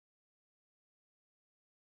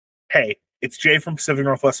Hey, it's Jay from Pacific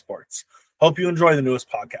Northwest Sports. Hope you enjoy the newest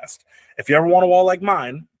podcast. If you ever want a wall like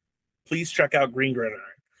mine, please check out Green Gridiron.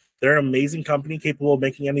 They're an amazing company capable of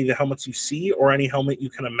making any of the helmets you see or any helmet you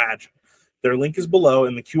can imagine. Their link is below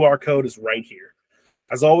and the QR code is right here.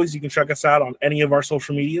 As always, you can check us out on any of our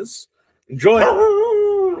social medias. Enjoy!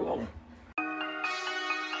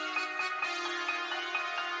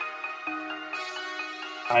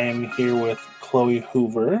 I am here with Chloe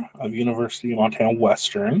Hoover of University of Montana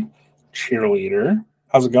Western, cheerleader.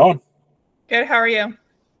 How's it going? Good. How are you?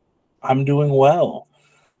 I'm doing well.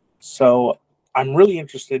 So I'm really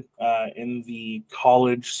interested in the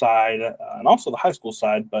college side and also the high school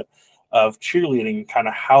side, but of cheerleading, kind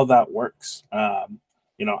of how that works.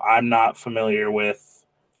 I'm not familiar with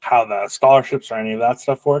how the scholarships or any of that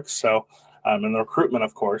stuff works. So, and the recruitment,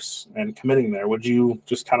 of course, and committing there. Would you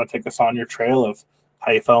just kind of take us on your trail of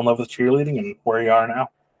how you fell in love with cheerleading and where you are now?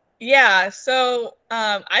 Yeah. So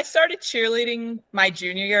I started cheerleading my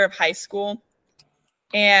junior year of high school.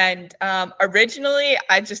 And originally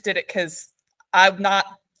I just did it because I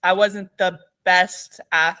wasn't the best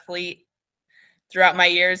athlete throughout my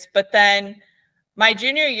years. But then my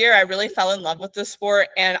junior year, I really fell in love with the sport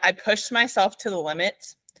and I pushed myself to the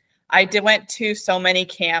limit. Went to so many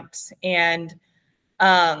camps, and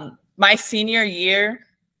my senior year,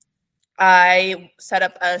 I set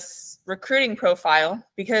up a recruiting profile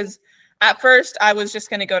because at first I was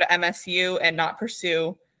just going to go to MSU and not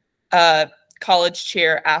pursue college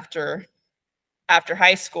cheer after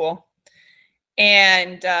high school.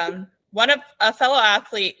 And a fellow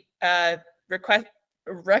athlete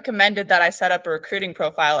recommended that I set up a recruiting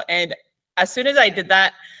profile. And as soon as I did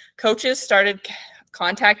that, coaches started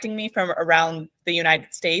contacting me from around the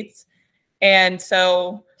United States. And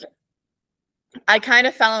so I kind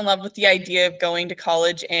of fell in love with the idea of going to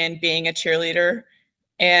college and being a cheerleader.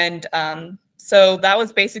 And so that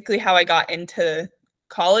was basically how I got into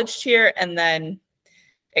college cheer, and then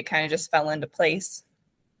it kind of just fell into place.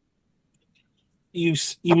 You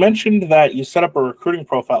mentioned that you set up a recruiting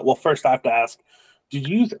profile. Well, first I have to ask, did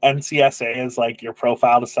you use NCSA as like your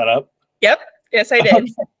profile to set up? Yep. Yes, I did.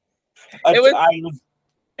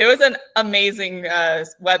 It was an amazing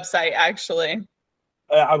website, actually.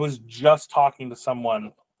 I was just talking to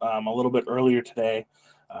someone a little bit earlier today.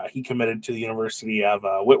 He committed to the University of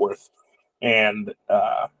Whitworth, and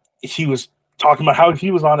he was talking about how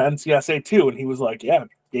he was on NCSA too, and he was like, "Yeah, it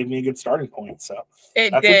gave me a good starting point." So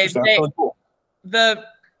that's interesting. That's really cool. That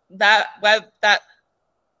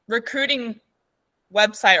recruiting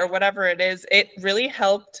website or whatever it is, it really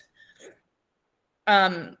helped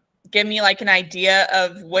give me like an idea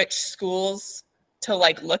of which schools to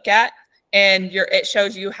like look at. And it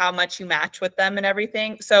shows you how much you match with them and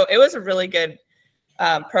everything. So it was a really good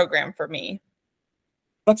program for me.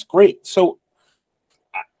 That's great. So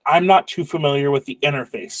I'm not too familiar with the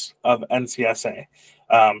interface of NCSA.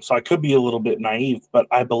 So I could be a little bit naive, but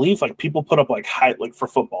I believe like people put up like for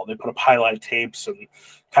football, they put up highlight tapes and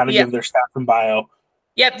kind of give their stats and bio.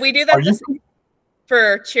 Yep, we do that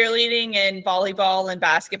for cheerleading and volleyball and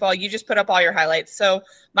basketball. You just put up all your highlights. So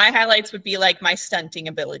my highlights would be like my stunting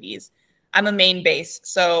abilities. I'm a main base,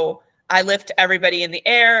 so I lift everybody in the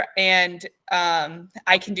air, and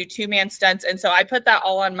I can do 2-man stunts. And so I put that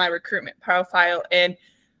all on my recruitment profile. And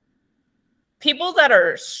people that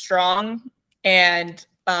are strong and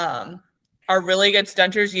are really good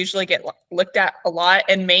stunters usually get looked at a lot.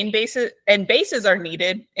 And bases are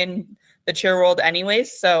needed in the cheer world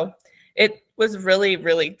anyways. So it was really,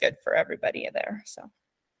 really good for everybody there. So.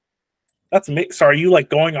 That's amazing. So are you like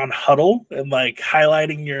going on Huddle and like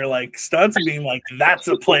highlighting your like stunts and being like, that's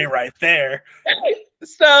a play right there?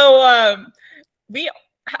 So we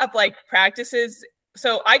have like practices.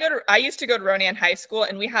 So I used to go to Ronan High School,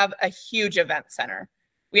 and we have a huge event center.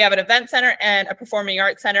 We have an event center and a performing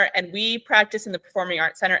arts center, and we practice in the performing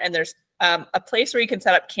arts center, and there's a place where you can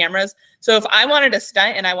set up cameras. So if I wanted a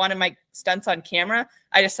stunt and I wanted my stunts on camera,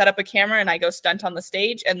 I just set up a camera and I go stunt on the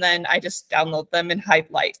stage, and then I just download them and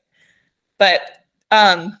highlight. But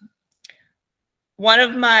one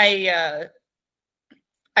of my,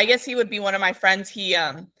 I guess he would be one of my friends. He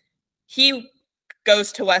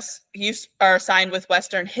goes to are signed with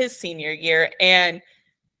Western his senior year, and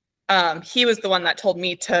he was the one that told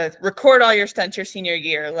me to record all your stunts your senior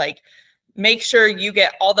year. Like, make sure you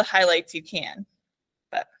get all the highlights you can.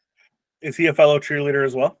 But is he a fellow cheerleader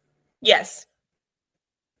as well? Yes.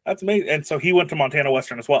 That's amazing. And so he went to Montana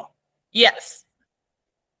Western as well? Yes.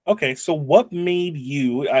 Okay, so what made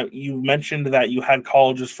you you mentioned that you had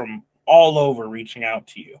colleges from all over reaching out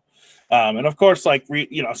to you. And of course, like,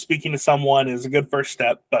 speaking to someone is a good first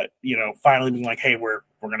step, but, finally being like, hey, we're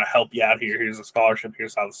we're going to help you out here. Here's a scholarship.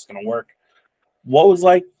 Here's how this is going to work. What was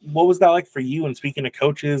that like for you, and speaking to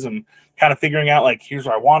coaches and kind of figuring out like, here's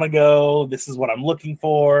where I want to go, this is what I'm looking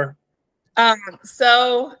for?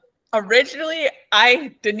 So originally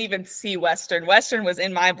I didn't even see Western. Western was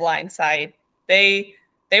in my blind side. They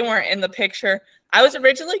weren't in the picture. I was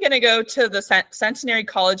originally going to go to the Centenary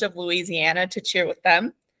College of Louisiana to cheer with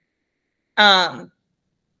them. But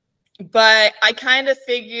I kind of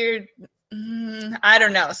figured, I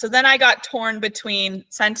don't know. So then I got torn between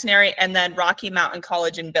Centenary and then Rocky Mountain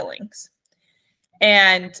College in Billings.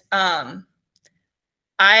 And I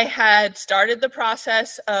had started the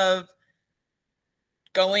process of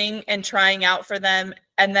going and trying out for them.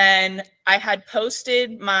 And then I had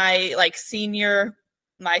posted my senior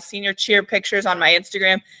cheer pictures on my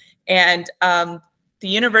Instagram. And the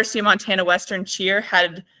University of Montana Western Cheer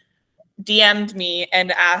had DM'd me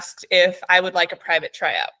and asked if I would like a private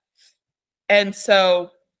tryout. And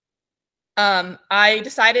so I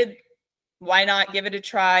decided, why not give it a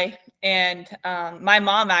try? And my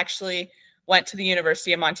mom actually went to the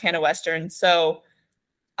University of Montana Western. So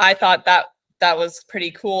I thought that was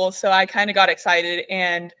pretty cool. So I kind of got excited,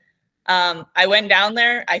 and I went down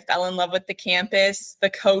there. I fell in love with the campus. The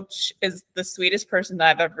coach is the sweetest person that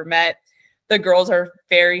I've ever met. The girls are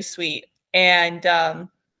very sweet. And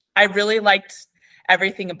I really liked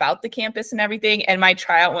everything about the campus and everything. And my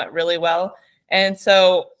tryout went really well. And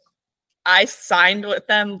so I signed with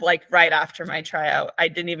them right after my tryout. I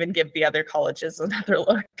didn't even give the other colleges another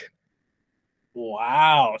look.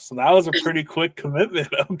 Wow. So that was a pretty quick commitment.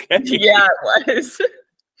 Okay. Yeah, it was.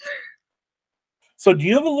 So do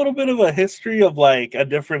you have a little bit of a history of a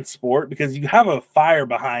different sport? Because you have a fire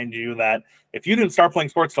behind you that if you didn't start playing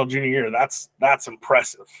sports till junior year, that's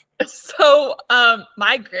impressive. So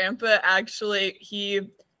my grandpa actually, he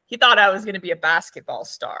thought I was going to be a basketball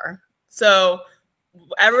star. So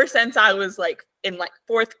ever since I was in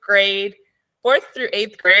fourth through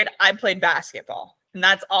 8th grade, I played basketball, and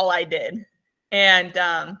that's all I did. And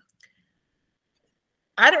I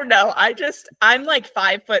don't know. I'm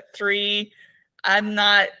 5'3". I'm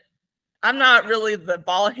not really the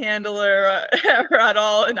ball handler at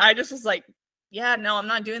all. And I just was yeah, no, I'm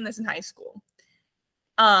not doing this in high school.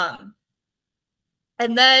 And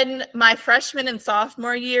then my freshman and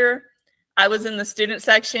sophomore year, I was in the student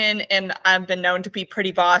section, and I've been known to be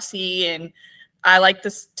pretty bossy, and I like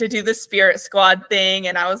to do the spirit squad thing,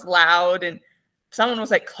 and I was loud, and someone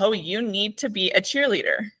was like, Chloe, you need to be a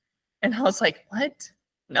cheerleader. And I was like, what?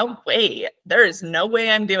 No way. There is no way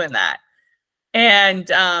I'm doing that. And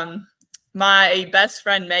my best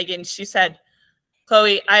friend, Megan, she said,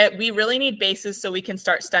 Chloe, we really need bases so we can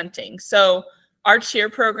start stunting. So our cheer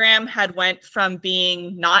program had went from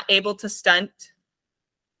being not able to stunt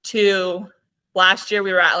to last year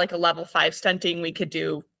we were at a level 5 stunting. We could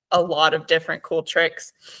do a lot of different cool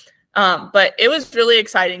tricks. But it was really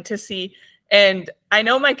exciting to see. And I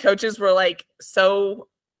know my coaches were so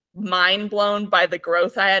mind blown by the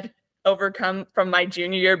growth I had overcome from my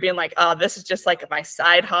junior year, being oh, this is just my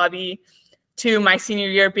side hobby, to my senior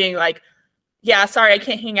year being yeah, sorry, I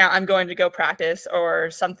can't hang out. I'm going to go practice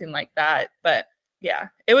or something like that. But yeah,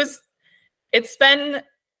 it's been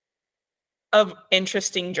an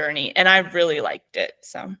interesting journey, and I really liked it.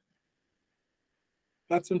 So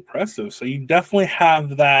that's impressive. So you definitely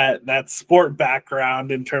have that sport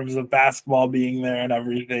background in terms of basketball being there and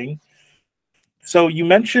everything. So you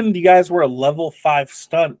mentioned you guys were a level 5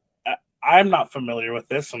 stunt. I'm not familiar with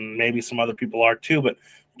this, and maybe some other people are too, but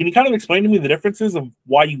can you kind of explain to me the differences of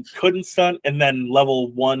why you couldn't stunt, and then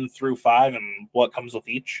level 1 through 5 and what comes with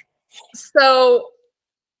each? So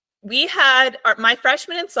we had my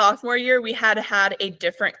freshman and sophomore year, we had a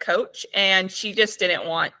different coach, and she just didn't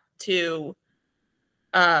want to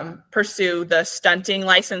pursue the stunting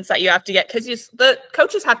license that you have to get, because the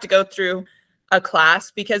coaches have to go through a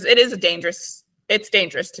class, because it's dangerous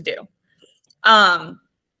to do.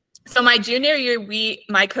 So my junior year,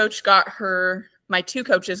 my two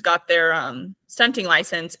coaches got their stunting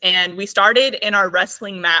license, and we started in our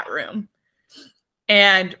wrestling mat room.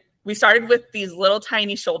 And we started with these little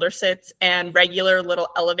tiny shoulder sits and regular little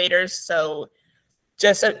elevators. So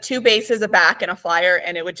just 2 bases, a back, and a flyer,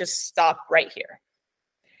 and it would just stop right here.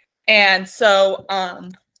 And so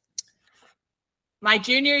my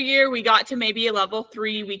junior year, we got to maybe a level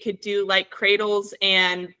 3. We could do cradles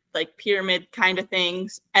and pyramid kind of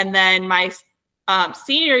things. And then my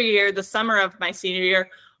senior year, the summer of my senior year,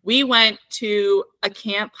 we went to a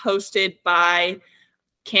camp hosted by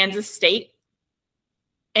Kansas State.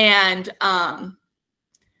 And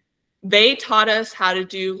they taught us how to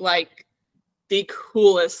do the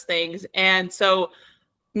coolest things. And so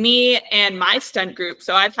me and my stunt group.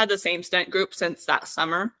 So I've had the same stunt group since that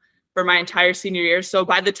summer for my entire senior year. So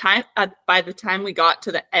by the time we got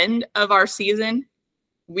to the end of our season,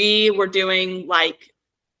 we were doing like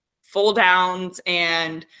full downs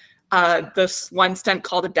and this one stunt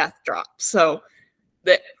called a death drop. So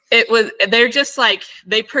they're just like,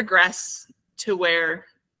 they progress to where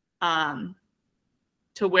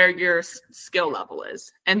your skill level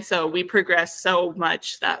is. And so we progressed so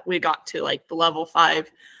much that we got to like the level 5,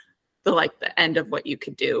 the end of what you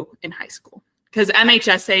could do in high school. Because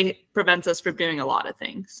MHSA prevents us from doing a lot of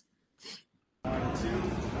things.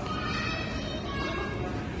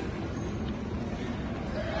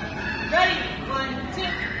 Ready, 1, 2.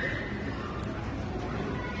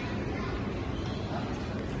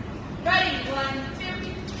 Ready, 1,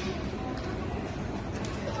 2.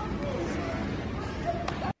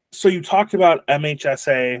 So you talked about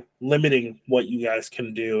MHSA limiting what you guys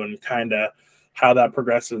can do and kind of how that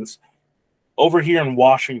progresses. Over here in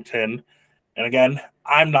Washington, and again,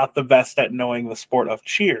 I'm not the best at knowing the sport of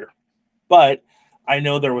cheer, but I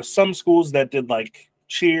know there was some schools that did like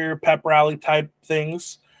cheer, pep rally type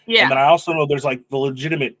things. Yeah. And then I also know there's like the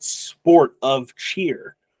legitimate sport of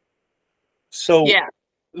cheer. So yeah,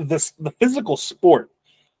 the physical sport,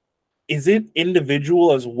 is it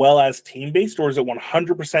individual as well as team-based, or is it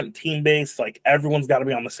 100% team-based? Like everyone's got to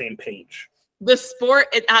be on the same page? The sport,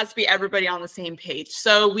 it has to be everybody on the same page.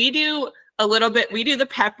 So we do a little bit, we do the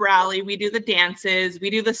pep rally, we do the dances, we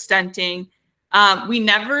do the stunting.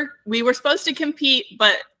 We were supposed to compete,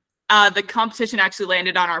 but the competition actually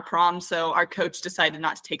landed on our prom, so our coach decided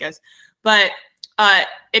not to take us. But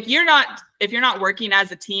if you're not working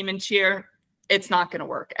as a team in cheer, it's not going to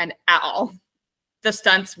work and at all. The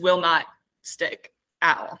stunts will not stick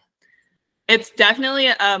at all. It's definitely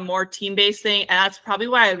a more team-based thing, and that's probably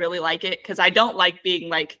why I really like it, because I don't like being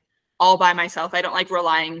like all by myself. I don't like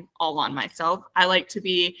relying all on myself. I like to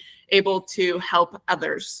be able to help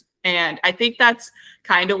others, and I think that's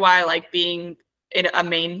kind of why I like being in a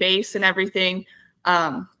main base and everything.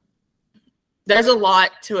 There's a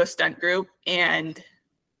lot to a stunt group, and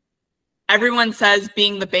everyone says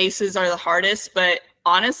being the bases are the hardest, but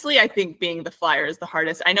honestly, I think being the flyer is the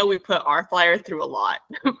hardest. I know we put our flyer through a lot.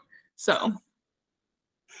 So,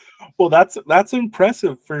 well, that's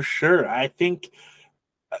impressive for sure. I think,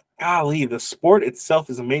 golly, the sport itself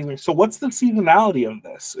is amazing. So what's the seasonality of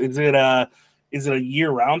this? Is it a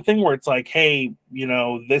year-round thing where it's like, hey,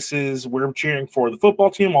 we're cheering for the football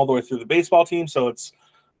team all the way through the baseball team, so it's,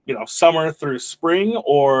 summer through spring,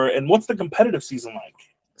 and what's the competitive season like?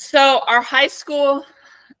 So our high school,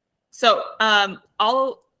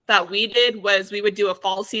 all that we did was we would do a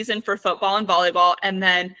fall season for football and volleyball, and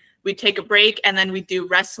then we'd take a break, and then we'd do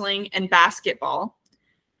wrestling and basketball.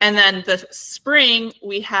 And then the spring,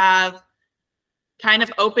 we have kind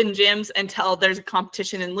of open gyms until there's a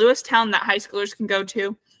competition in Lewistown that high schoolers can go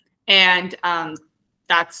to. And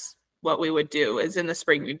that's what we would do, is in the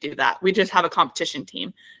spring we'd do that. We just have a competition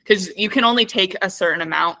team because you can only take a certain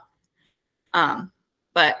amount.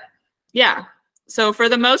 But yeah, so for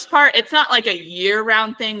the most part, it's not like a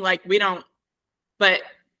year-round thing. Like we don't, but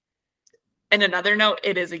in another note,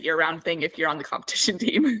 it is a year-round thing if you're on the competition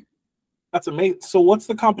team. That's amazing. So what's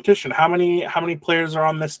the competition? How many players are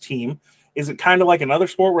on this team? Is it kind of like another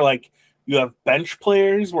sport where like you have bench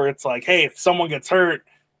players where it's like, hey, if someone gets hurt,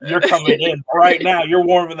 you're coming in right now. You're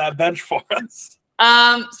warming that bench for us.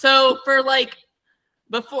 So for like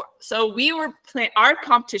before, so we were our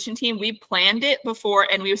competition team, we planned it before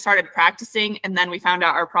and we started practicing, and then we found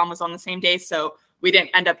out our prom was on the same day, so we didn't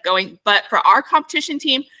end up going. But for our competition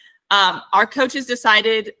team, our coaches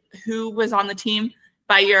decided who was on the team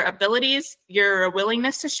by your abilities, your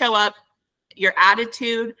willingness to show up, your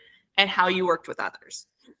attitude, and how you worked with others.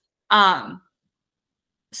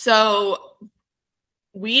 So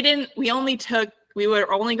we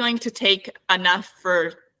were only going to take enough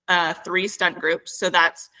for 3 stunt groups. So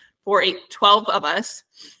that's for 12 of us.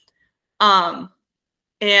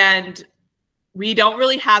 And we don't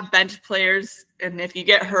really have bench players. And if you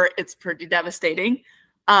get hurt, it's pretty devastating.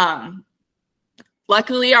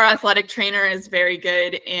 Luckily, our athletic trainer is very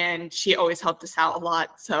good, and she always helped us out a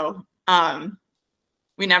lot. So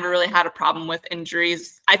we never really had a problem with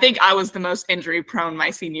injuries. I think I was the most injury prone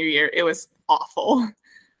my senior year. It was awful.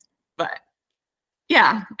 But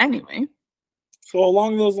yeah, anyway. So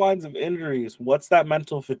along those lines of injuries, what's that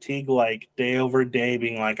mental fatigue like day over day,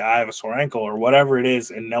 being like, I have a sore ankle or whatever it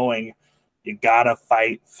is, and knowing you gotta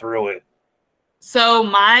fight through it? So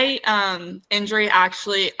my injury,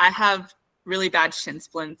 actually, I have really bad shin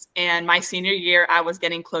splints, and my senior year, I was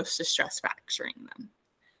getting close to stress fracturing them.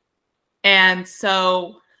 And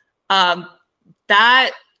so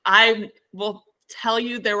that I will tell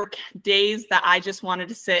you, there were days that I just wanted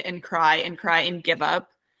to sit and cry and give up.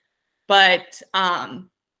 But my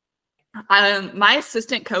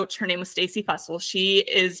assistant coach, her name was Stacy Fussell. She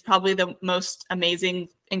is probably the most amazing,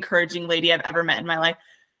 encouraging lady I've ever met in my life.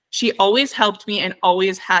 She always helped me and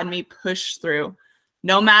always had me push through,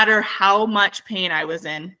 no matter how much pain I was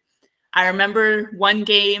in. I remember one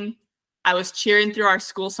game, I was cheering through our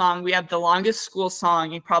school song. We have the longest school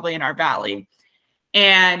song probably in our valley.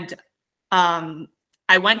 And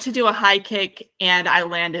I went to do a high kick and I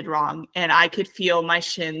landed wrong. And I could feel my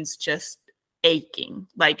shins just aching.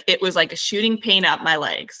 Like it was like a shooting pain up my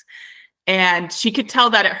legs. And she could tell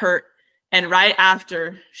that it hurt. And right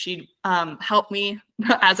after, she helped me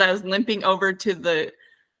as I was limping over to the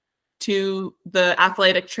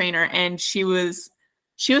athletic trainer. And she was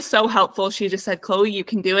so helpful. She just said, Chloe, you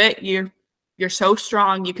can do it. You're so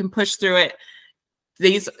strong. You can push through it.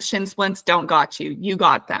 These shin splints don't got you. You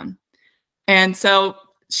got them. And so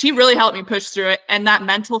she really helped me push through it. And that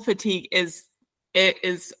mental fatigue is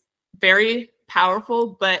very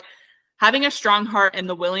powerful, but having a strong heart and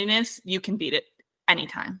the willingness, you can beat it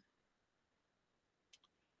anytime.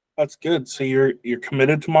 That's good. So you're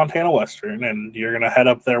committed to Montana Western, and you're gonna head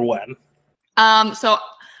up there when? So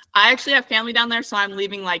I actually have family down there, so I'm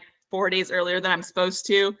leaving like 4 days earlier than I'm supposed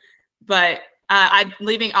to. But I'm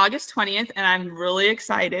leaving August 20th, and I'm really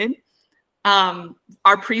excited. Our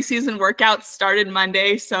preseason workouts started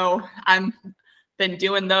Monday, so I've been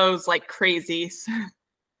doing those like crazy.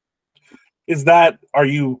 Are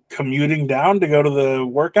you commuting down to go to the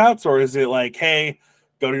workouts, or is it like, hey,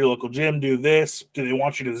 go to your local gym, do this? Do they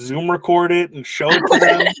want you to Zoom record it and show it to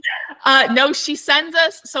them? No, she sends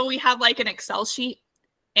us. So we have like an Excel sheet,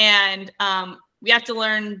 and we have to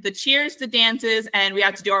learn the cheers, the dances, and we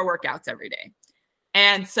have to do our workouts every day.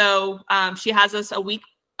 And so she has us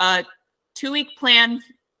a 2-week plan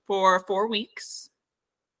for 4 weeks.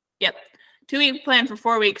 Yep. 2-week plan for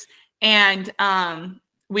 4 weeks. And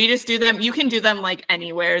we just do them. You can do them like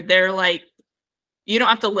anywhere. They're like, you don't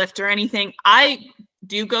have to lift or anything. I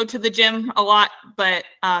do go to the gym a lot, but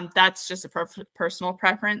that's just a personal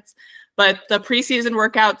preference. But the preseason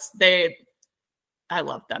workouts, I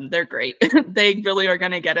love them. They're great. They really are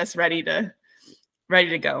going to get us ready to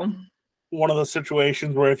go. One of those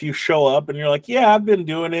situations where if you show up and you're like, yeah, I've been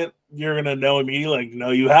doing it, you're going to know immediately, like,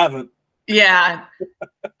 no, you haven't. Yeah.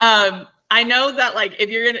 I know that like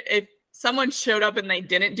if someone showed up and they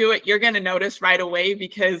didn't do it, you're going to notice right away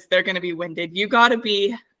because they're going to be winded. You got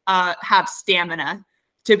to have stamina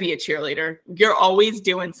to be a cheerleader. You're always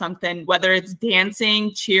doing something, whether it's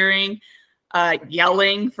dancing, cheering,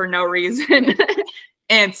 yelling for no reason,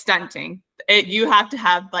 and stunting. You have to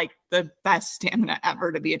have like the best stamina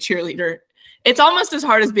ever to be a cheerleader. It's almost as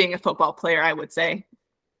hard as being a football player, I would say.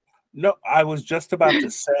 No, I was just about to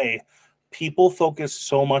say, people focus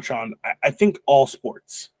so much on, I think all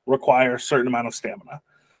sports require a certain amount of stamina.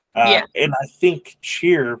 Yeah. And I think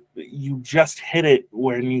cheer, you just hit it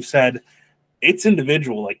when you said it's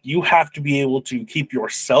individual. Like you have to be able to keep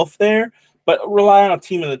yourself there, but rely on a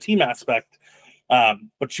team in the team aspect.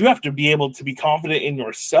 But you have to be able to be confident in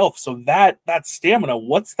yourself. So that stamina,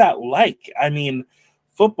 what's that like? I mean,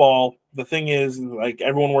 football, the thing is, like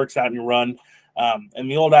everyone works out and you run. And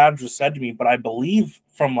the old adage was said to me, but I believe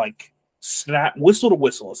from like whistle to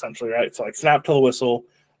whistle, essentially, right? So like snap to the whistle,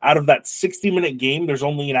 out of that 60-minute game, there's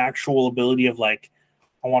only an actual ability of like,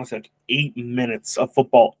 I want to say like 8 minutes of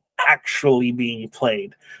football actually being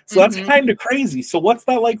played. So that's kind of crazy. So what's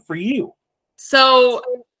that like for you? So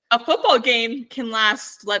a football game can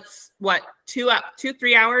last,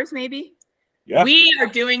 2-3 hours maybe? Yeah. We are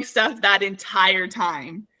doing stuff that entire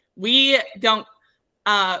time. We don't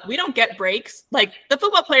get breaks. Like the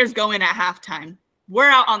football players go in at halftime. We're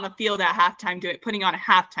out on the field at halftime putting on a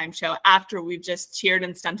halftime show after we've just cheered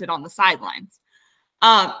and stunted on the sidelines.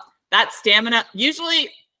 That stamina, usually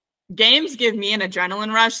games give me an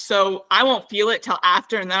adrenaline rush, so I won't feel it till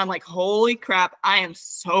after, and then I'm like, holy crap, I am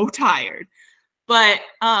so tired. But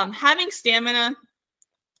having stamina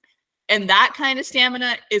and that kind of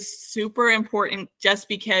stamina is super important, just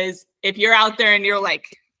because if you're out there and you're like,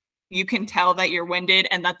 you can tell that you're winded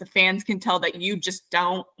and that the fans can tell that you just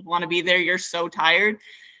don't want to be there, you're so tired,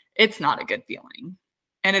 it's not a good feeling.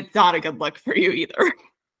 And it's not a good look for you either.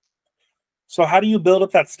 So how do you build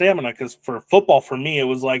up that stamina? Because for football, for me, it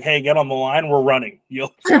was like, hey, get on the line, we're running.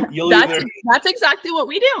 That's exactly what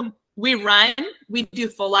we do. We run, we do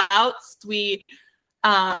full outs.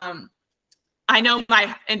 I know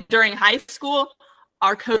during high school,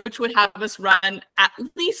 our coach would have us run at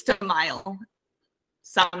least a mile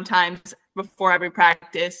sometimes before every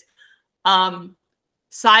practice.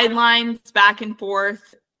 sidelines, back and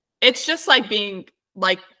forth. It's just like being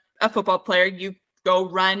like a football player. You go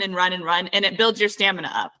run and run and run, and it builds your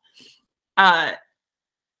stamina up.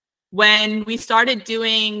 When we started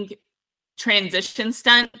doing transition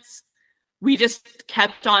stunts, we just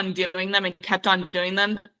kept on doing them and kept on doing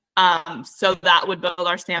them. So that would build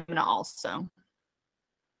our stamina also.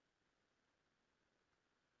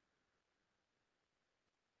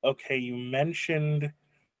 Okay, you mentioned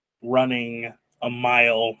running a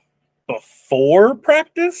mile before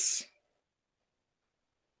practice?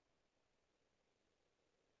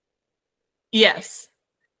 Yes.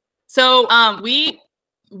 So we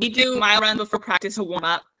do mile run before practice to warm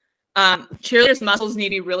up. Cheerleaders' muscles need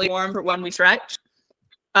to be really warm for when we stretch.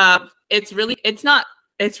 It's really not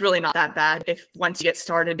that bad if once you get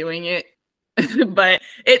started doing it. But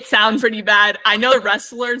it sounds pretty bad. I know the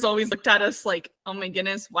wrestlers always looked at us like, oh my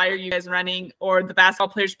goodness, why are you guys running? Or the basketball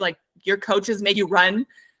players be like, your coaches make you run.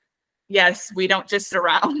 Yes, we don't just sit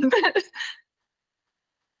around.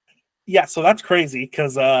 Yeah, so that's crazy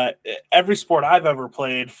because every sport I've ever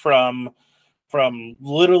played, from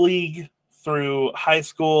Little League through high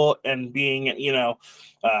school and being,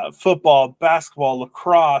 football, basketball,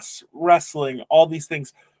 lacrosse, wrestling, all these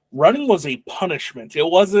things, running was a punishment. It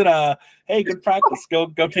wasn't hey, good practice, go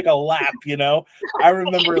take a lap, I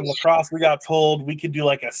remember in lacrosse, we got told we could do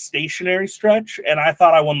like a stationary stretch, and I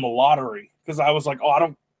thought I won the lottery because I was like,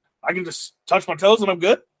 oh, I can just touch my toes and I'm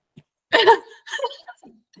good.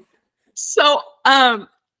 So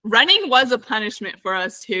running was a punishment for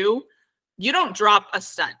us too. You don't drop a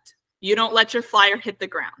stunt. You don't let your flyer hit the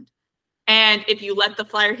ground. And if you let the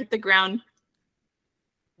flyer hit the ground,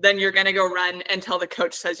 then you're going to go run until the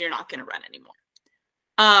coach says you're not going to run anymore.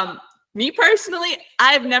 Me personally,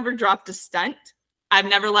 I've never dropped a stunt. I've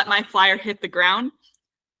never let my flyer hit the ground,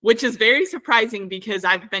 which is very surprising because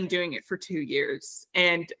I've been doing it for 2 years.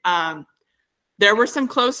 And there were some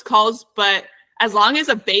close calls, but as long as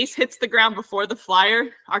a base hits the ground before the flyer,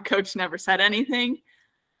 our coach never said anything.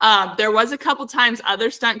 There was a couple times other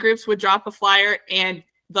stunt groups would drop a flyer and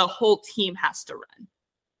the whole team has to run.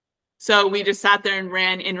 So we just sat there and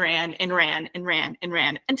ran and ran and ran and ran and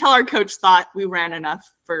ran until our coach thought we ran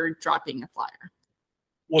enough for dropping a flyer.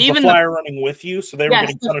 Was the flyer running with you? So they were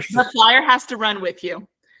getting punished. The flyer has to run with you.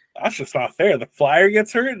 That's just not fair. The flyer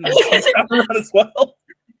gets hurt and he's got to run as well.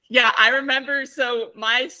 Yeah, I remember. So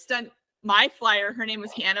my flyer, her name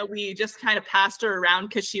was Hannah. We just kind of passed her around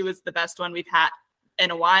because she was the best one we've had in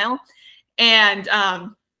a while. And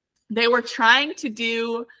they were trying to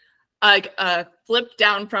do like a flip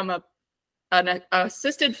down from an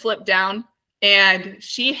assisted flip down. And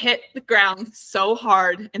she hit the ground so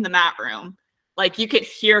hard in the mat room. Like you could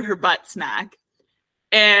hear her butt smack.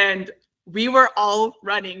 And we were all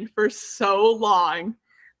running for so long.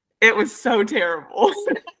 It was so terrible.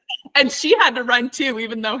 And she had to run too,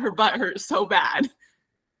 even though her butt hurt so bad.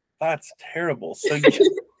 That's terrible. So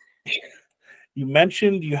you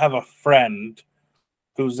mentioned you have a friend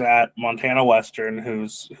who's at Montana Western. Who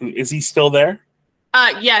is he still there?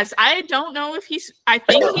 Yes. I don't know if I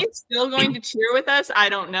think he's still going to cheer with us. I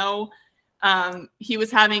don't know. He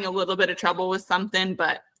was having a little bit of trouble with something,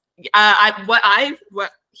 but he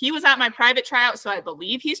was at my private tryout, so I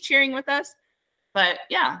believe he's cheering with us. But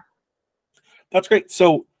yeah. That's great.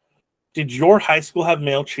 So did your high school have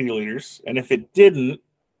male cheerleaders? And if it didn't,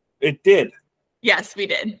 it did. Yes, we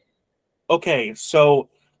did. Okay, so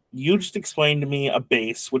you just explained to me a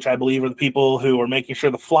base, which I believe are the people who are making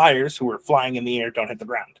sure the flyers who are flying in the air don't hit the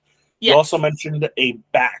ground. Yes. You also mentioned a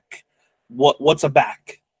back. What's a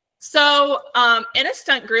back? So in a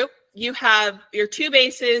stunt group, you have your two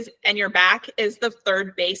bases and your back is the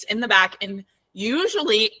third base in the back. And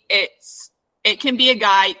usually it can be a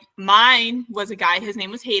guy. Mine was a guy. His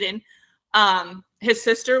name was Hayden. His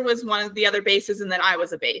sister was one of the other bases, and then I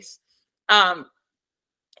was a base.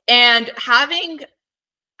 And having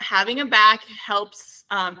a back helps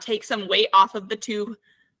take some weight off of the two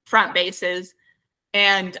front bases.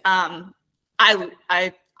 And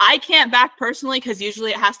I can't back personally because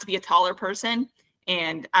usually it has to be a taller person,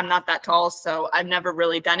 and I'm not that tall, so I've never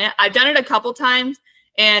really done it. I've done it a couple times,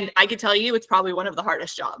 and I can tell you it's probably one of the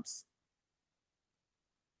hardest jobs.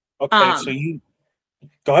 Okay, so you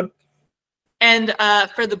go ahead. And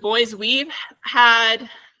for the boys, we've had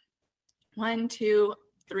 1, 2,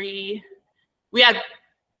 3.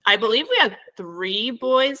 I believe we had 3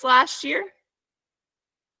 boys last year,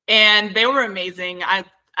 and they were amazing. I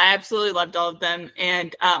absolutely loved all of them,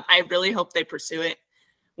 and I really hope they pursue it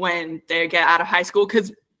when they get out of high school,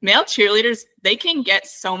 because male cheerleaders, they can get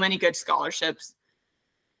so many good scholarships,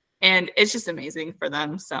 and it's just amazing for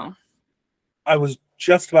them. So I was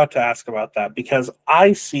just about to ask about that because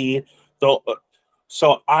I see the.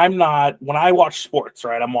 So I'm not when I watch sports,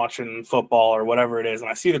 right? I'm watching football or whatever it is, and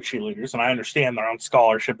I see the cheerleaders, and I understand they're on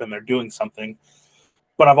scholarship and they're doing something.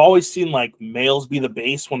 But I've always seen like males be the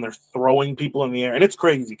base when they're throwing people in the air, and it's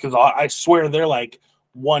crazy because I swear they're like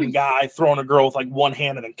one guy throwing a girl with like one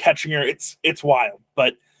hand and then catching her. It's wild.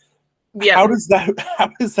 But Yeah. how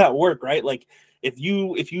does that work, right? Like if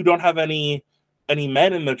you don't have any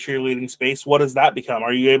men in the cheerleading space, what does that become?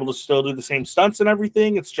 Are you able to still do the same stunts and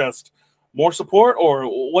everything? It's just more support, or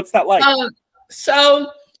what's that like?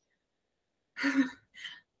 So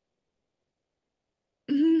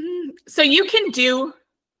you can do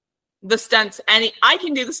the stunts I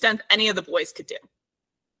can do the stunts any of the boys could do.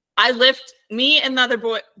 I lift me and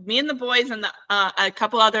the boys and a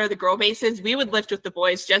couple other of the girl bases, we would lift with the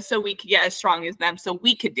boys just so we could get as strong as them so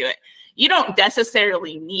we could do it. You don't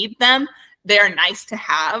necessarily need them. They're nice to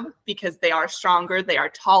have because they are stronger, they are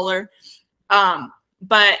taller.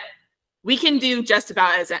 But we can do just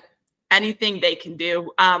about as anything they can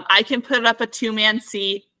do. I can put up a 2-man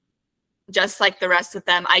seat just like the rest of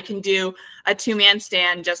them. I can do a 2-man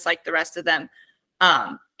stand just like the rest of them.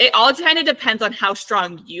 It all kind of depends on how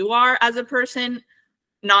strong you are as a person,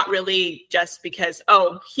 not really just because,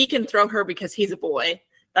 oh, he can throw her because he's a boy.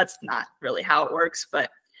 That's not really how it works. But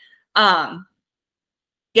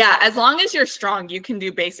yeah, as long as you're strong, you can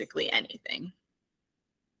do basically anything.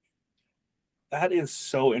 That is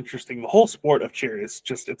so interesting. The whole sport of cheer is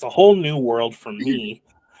it's a whole new world for me.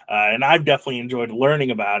 And I've definitely enjoyed learning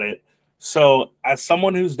about it. So as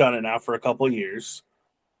someone who's done it now for a couple of years,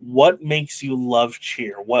 what makes you love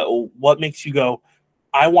cheer? What makes you go,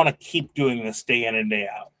 I want to keep doing this day in and day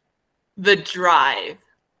out? The drive.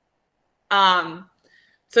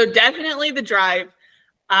 So definitely the drive.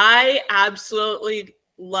 I absolutely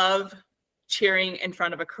love cheering in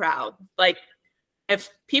front of a crowd. Like if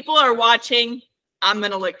people are watching, I'm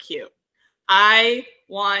going to look cute. I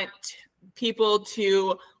want people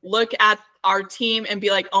to look at our team and be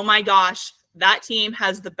like, oh my gosh, that team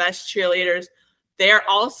has the best cheerleaders. They're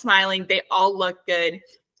all smiling. They all look good.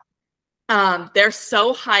 They're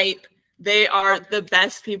so hype. They are the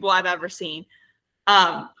best people I've ever seen.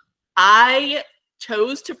 I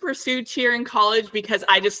chose to pursue cheer in college because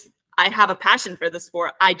I have a passion for the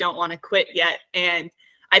sport. I don't want to quit yet. And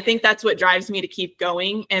I think that's what drives me to keep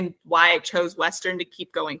going and why I chose Western to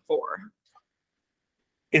keep going for.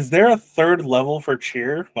 Is there a third level for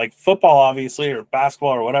cheer? Like football, obviously, or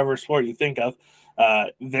basketball, or whatever sport you think of.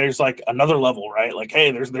 There's like another level, right? Like,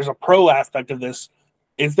 hey, there's a pro aspect of this.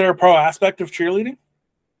 Is there a pro aspect of cheerleading?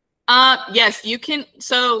 Yes, you can.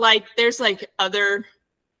 So like, there's like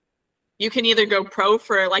you can either go pro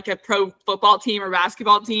for like a pro football team or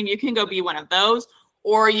basketball team. You can go be one of those,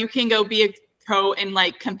 or you can go be a pro in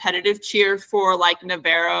like competitive cheer for like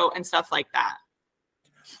Navarro and stuff like that.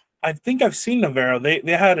 I think I've seen Navarro. They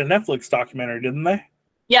had a Netflix documentary, didn't they?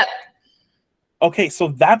 Yep. Okay, so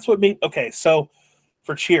that's what made. Okay, so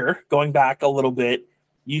for cheer, going back a little bit,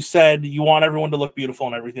 you said you want everyone to look beautiful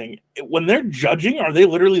and everything. When they're judging, are they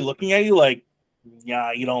literally looking at you like,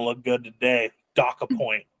 yeah, you don't look good today, dock a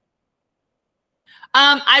point?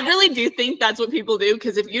 I really do think that's what people do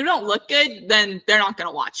because if you don't look good, then they're not going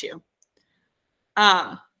to watch you.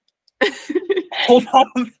 Hold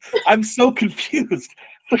on, I'm so confused.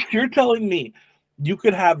 So you're telling me you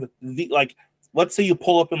could have let's say you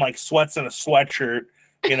pull up in like sweats and a sweatshirt,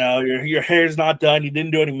 your hair's not done, you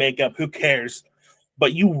didn't do any makeup, who cares?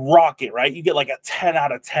 But you rock it, right? You get like a 10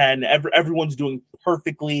 out of 10. Everyone's doing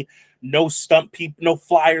perfectly. No stunt people, no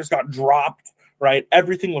flyers got dropped, right?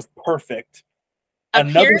 Everything was perfect.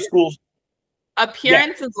 Appearance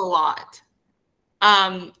is a lot.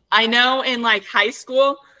 I know in like high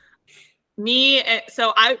school,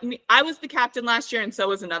 I was the captain last year and so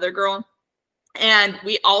was another girl. And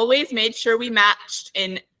we always made sure we matched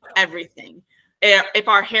in everything. If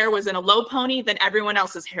our hair was in a low pony, then everyone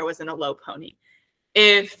else's hair was in a low pony.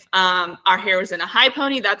 If our hair was in a high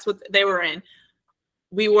pony, that's what they were in.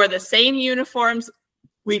 We wore the same uniforms.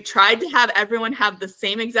 We tried to have everyone have the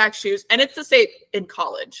same exact shoes. And it's the same in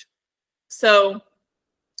college. So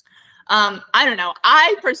I don't know.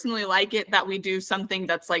 I personally like it that we do something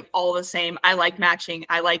that's like all the same. I like matching.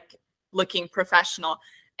 I like looking professional.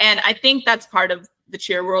 And I think that's part of the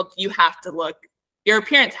cheer world. Your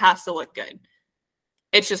appearance has to look good.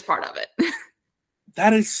 It's just part of it.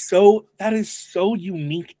 That is so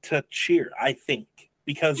unique to cheer, I think,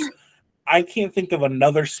 because I can't think of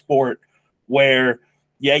another sport where,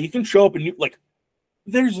 yeah, you can show up and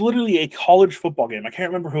there's literally a college football game. I can't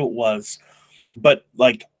remember who it was, but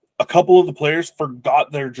like a couple of the players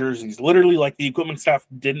forgot their jerseys. Literally, like the equipment staff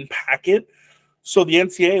didn't pack it. So the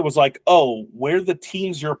NCAA was like, oh, wear the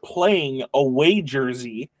teams you're playing away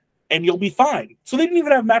jersey and you'll be fine. So they didn't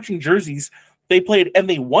even have matching jerseys. They played and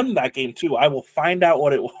they won that game too. I will find out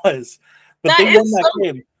what it was. But they won that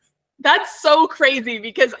game. That's so crazy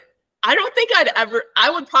because I don't think I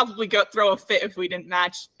would probably go throw a fit if we didn't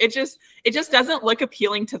match. It just doesn't look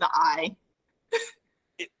appealing to the eye.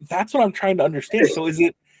 That's what I'm trying to understand. So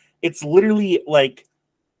it's literally like,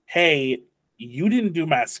 hey, you didn't do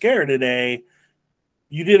mascara today.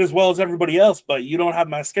 You did as well as everybody else, but you don't have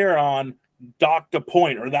mascara on, dock a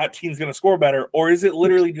point, or that team's going to score better? Or is it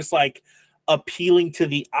literally just like appealing to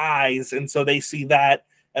the eyes, and so they see that,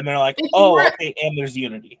 and they're like, okay, and there's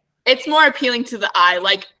unity? It's more appealing to the eye.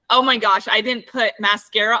 Like, oh my gosh, I didn't put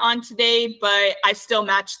mascara on today, but I still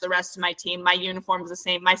match the rest of my team. My uniform is the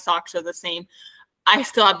same. My socks are the same. I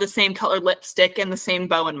still have the same color lipstick and the same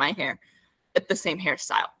bow in my hair, at the same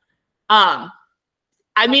hairstyle.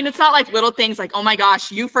 I mean, it's not like little things like, oh my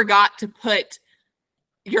gosh, you forgot to put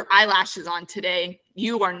your eyelashes on today.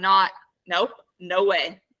 You are not, nope, no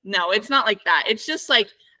way. No, it's not like that. It's just like,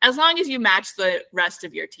 as long as you match the rest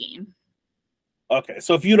of your team. Okay,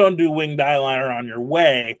 so if you don't do winged eyeliner on your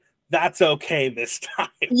way, that's okay this time.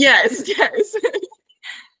 Yes.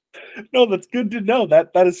 No, that's good to know.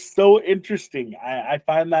 That is so interesting. I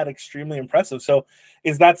find that extremely impressive. So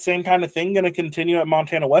is that same kind of thing going to continue at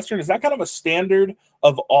Montana Western? Is that kind of a standard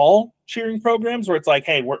of all cheering programs where it's like,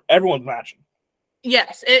 hey, everyone's matching?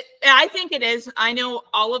 Yes, I think it is. I know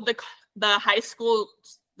all of the high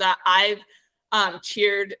schools that I've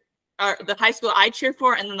cheered, or the high school I cheer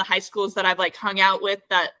for, and then the high schools that I've like hung out with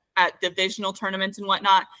that at divisional tournaments and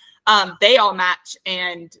whatnot, they all match.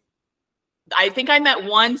 And I think I met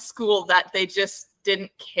one school that they just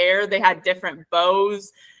didn't care. They had different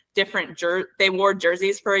bows, they wore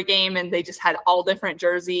jerseys for a game, and they just had all different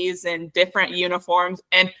jerseys and different uniforms.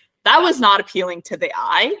 And that was not appealing to the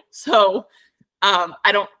eye. So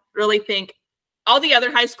I don't really think all the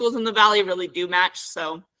other high schools in the Valley really do match.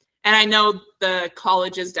 So, and I know the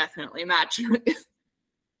colleges definitely match.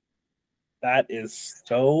 That is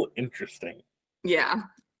so interesting. Yeah.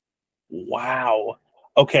 Wow.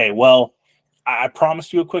 Okay, well, I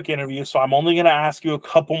promised you a quick interview, so I'm only going to ask you a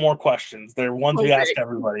couple more questions. They're ones we ask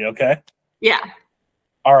everybody, okay? Yeah.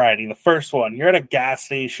 All righty. The first one, you're at a gas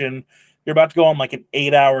station. You're about to go on like an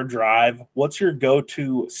 8-hour drive. What's your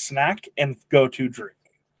go-to snack and go-to drink?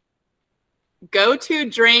 Go-to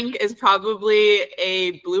drink is probably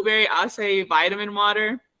a blueberry acai vitamin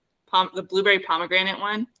water, the blueberry pomegranate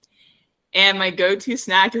one. And my go-to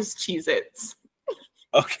snack is Cheez-Its.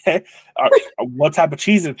 Okay. What type of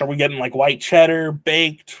Cheez-Its? Are we getting like white cheddar,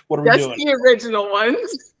 baked? What are we doing? That's the original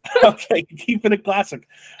ones. Okay, keeping it classic.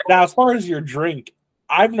 Now, as far as your drink,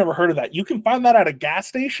 I've never heard of that. You can find that at a gas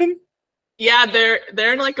station? Yeah,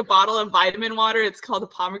 they're in like a bottle of vitamin water. It's called the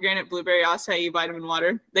pomegranate blueberry acai vitamin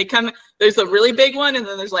water. There's a really big one, and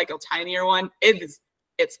then there's like a tinier one. It's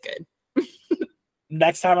good.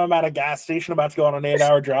 Next time I'm at a gas station about to go on an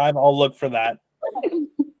 8-hour drive, I'll look for that.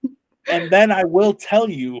 And then I will tell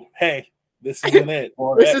you, hey, this isn't it.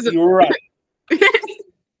 Or you were right.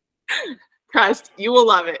 Trust, you will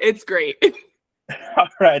love it. It's great. All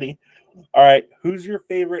righty. All right. Who's your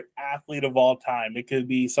favorite athlete of all time? It could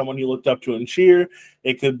be someone you looked up to in cheer.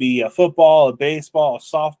 It could be a football, a baseball, a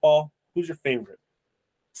softball. Who's your favorite?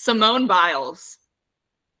 Simone Biles.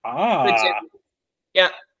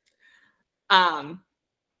 Yep.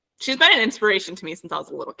 She's been an inspiration to me since I was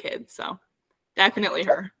a little kid. So definitely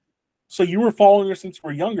her. So you were following her since you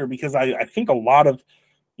were younger, because I think a lot of,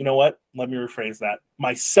 you know what? Let me rephrase that.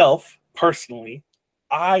 Myself, personally,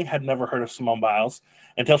 I had never heard of Simone Biles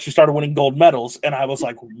until she started winning gold medals. And I was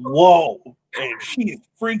like, whoa, man, she's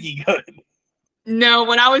freaky good. No,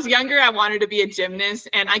 when I was younger, I wanted to be a gymnast.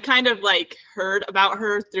 And I kind of like heard about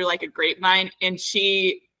her through like a grapevine. And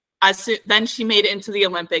then she made it into the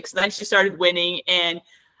Olympics. Then she started winning. And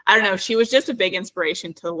I don't know, she was just a big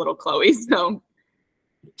inspiration to little Chloe. So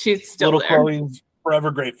she's still little there. Chloe's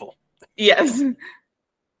forever grateful. Yes.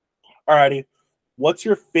 All righty. What's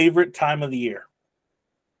your favorite time of the year?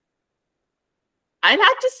 I'd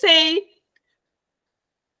have to say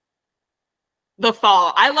the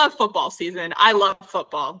fall. I love football season. I love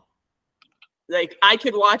football. Like I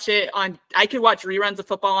could watch reruns of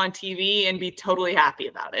football on TV and be totally happy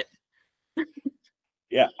about it.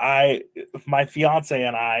 Yeah, my fiance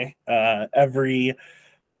and I, I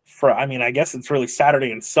guess it's really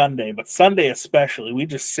Saturday and Sunday, but Sunday especially, we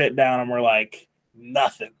just sit down and we're like,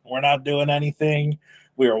 nothing. We're not doing anything.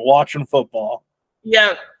 We are watching football.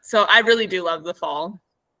 Yeah, so I really do love the fall.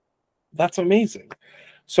 That's amazing.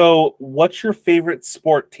 So what's your favorite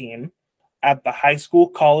sport team? at the high school,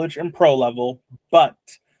 college, and pro level, but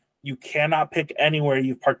you cannot pick anywhere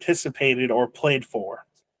you've participated or played for.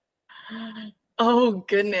 Oh,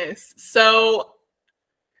 goodness. So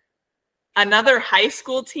another high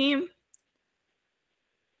school team?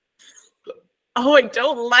 Oh, I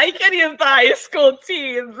don't like any of the high school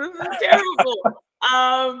teams. This is terrible.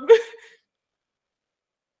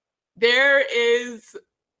 There is...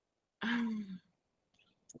 Oh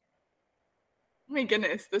my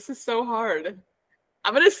goodness, this is so hard.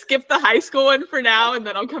 I'm going to skip the high school one for now, and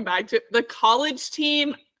then I'll come back to it. The college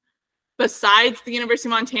team, besides the University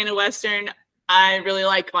of Montana Western, I really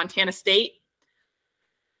like Montana State.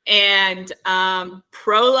 And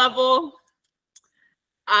pro level,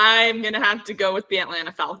 I'm going to have to go with the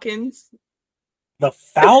Atlanta Falcons. The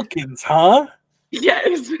Falcons, huh?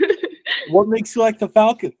 Yes. What makes you like the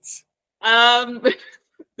Falcons?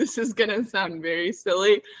 This is going to sound very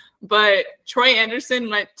silly, but Troy Anderson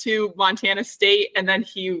went to Montana State and then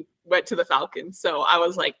he went to the Falcons. So I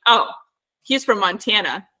was like, oh, he's from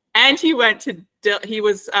Montana, and he went to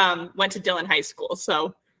Dillon High School.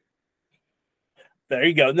 So there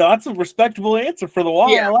you go. No, that's a respectable answer for the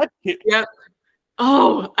why. Yeah. I like it. Yep.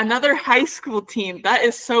 Oh, another high school team. That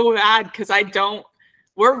is so bad because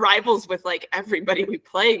we're rivals with like everybody we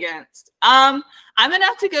play against. I'm gonna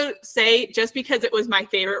have to go say, just because it was my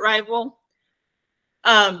favorite rival,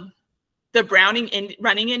 the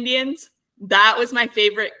Running Indians. That was my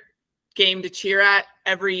favorite game to cheer at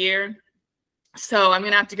every year. So I'm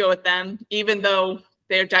gonna have to go with them, even though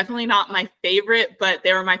they're definitely not my favorite, but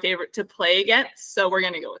they were my favorite to play against. So we're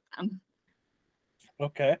gonna go with them.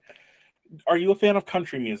 Okay. Are you a fan of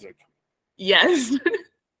country music? Yes.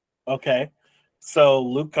 Okay. So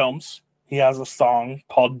Luke Combs, he has a song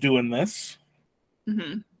called Doing This.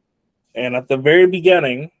 Mm-hmm. And at the very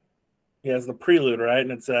beginning, he has the prelude, right?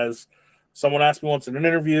 And it says, someone asked me once in an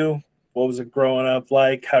interview, what was it growing up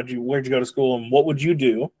like? Where'd you go to school? And what would you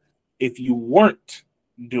do if you weren't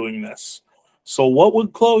doing this? So what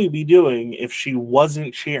would Chloe be doing if she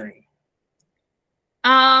wasn't cheering?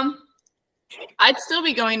 I'd still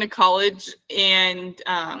be going to college, and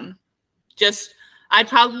I'd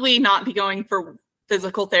probably not be going for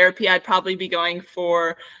physical therapy. I'd probably be going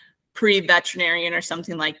for pre-veterinarian or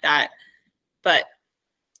something like that. But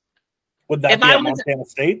would that be at Montana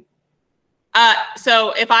State?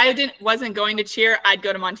 So if I wasn't going to cheer, I'd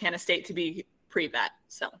go to Montana State to be pre-vet.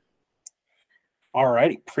 So. All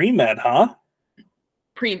righty, pre-med, huh?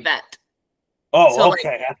 Pre-vet. Oh, so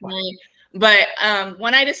okay. But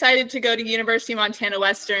when I decided to go to University of Montana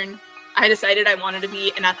Western, I decided I wanted to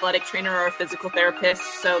be an athletic trainer or a physical therapist.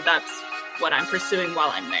 So that's what I'm pursuing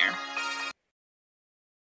while I'm there.